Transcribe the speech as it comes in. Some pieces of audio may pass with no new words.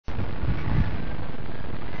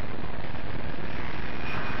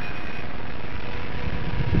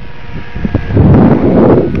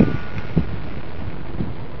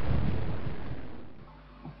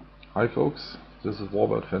Hi folks, this is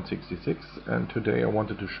Fan66 and today I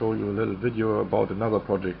wanted to show you a little video about another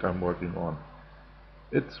project I'm working on.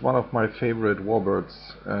 It's one of my favorite warbirds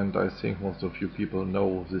and I think most of you people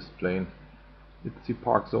know this plane. It's the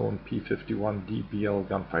Parkzone P-51D BL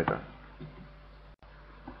Gunfighter.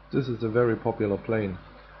 This is a very popular plane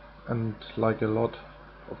and like a lot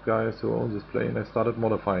of guys who own this plane, I started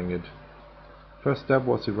modifying it. First step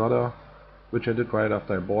was the rudder, which I did right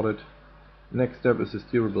after I bought it. Next step is the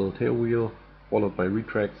steerable tailwheel, followed by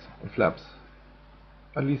retracts and flaps.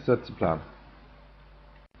 At least that's the plan.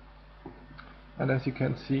 And as you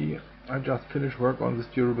can see, I just finished work on the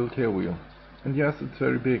steerable tailwheel. And yes, it's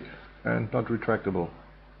very big and not retractable.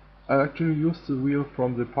 I actually used the wheel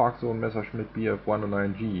from the Parkzone Messerschmitt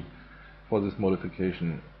BF109G for this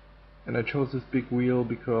modification. And I chose this big wheel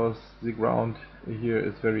because the ground here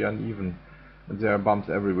is very uneven and there are bumps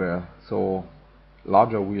everywhere, so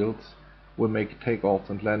larger wheels will make takeoffs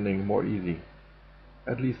and landing more easy.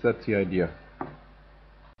 At least that's the idea.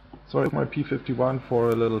 So I took my P-51 for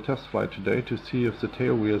a little test flight today to see if the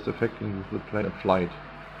tailwheel is affecting the plane in flight.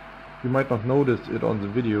 You might not notice it on the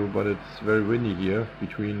video, but it's very windy here,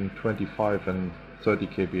 between 25 and 30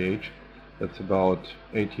 kph. That's about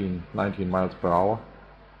 18-19 miles per hour,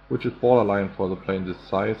 which is borderline for the plane this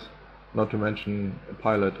size, not to mention a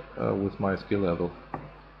pilot with my skill level.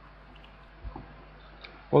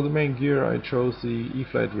 For the main gear I chose the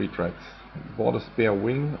E-flat retracts. Bought a spare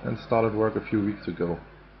wing and started work a few weeks ago.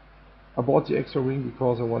 I bought the extra wing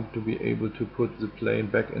because I wanted to be able to put the plane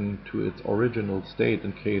back into its original state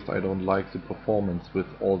in case I don't like the performance with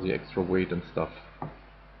all the extra weight and stuff.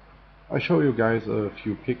 I show you guys a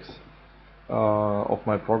few pics of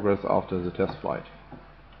my progress after the test flight.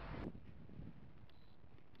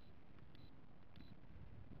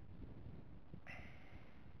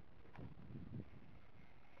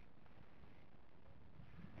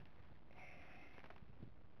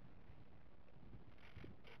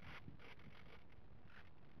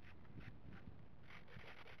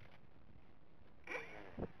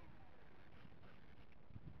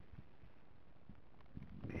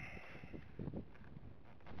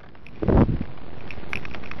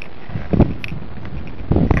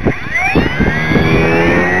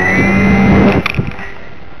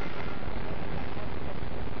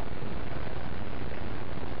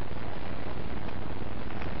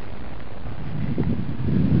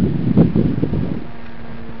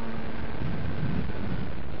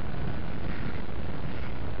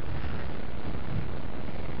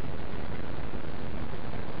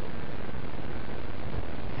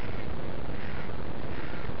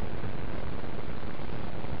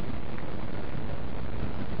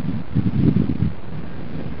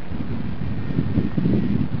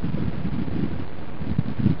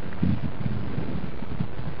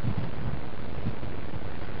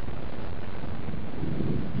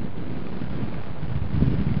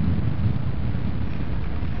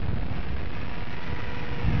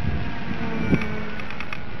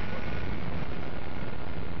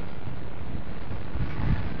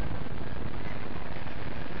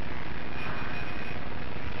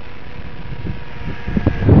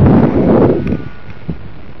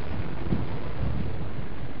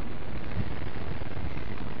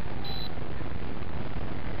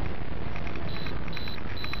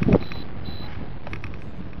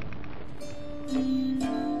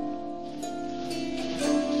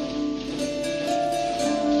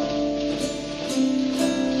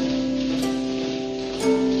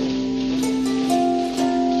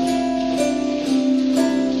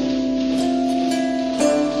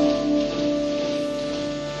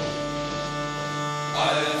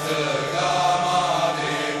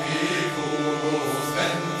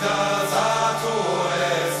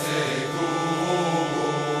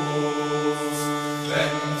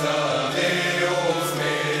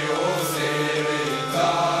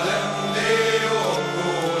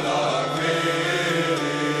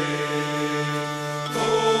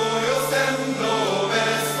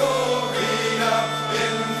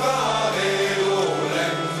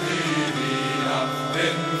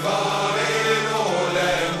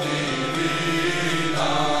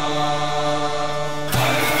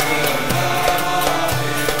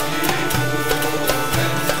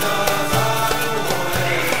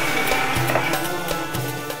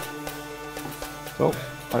 So,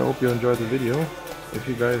 I hope you enjoyed the video. If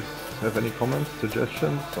you guys have any comments,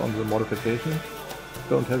 suggestions on the modification,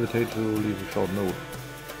 don't hesitate to leave a short note.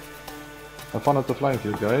 Have fun at the flying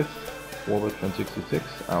field, guys.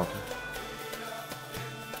 Fan66 out.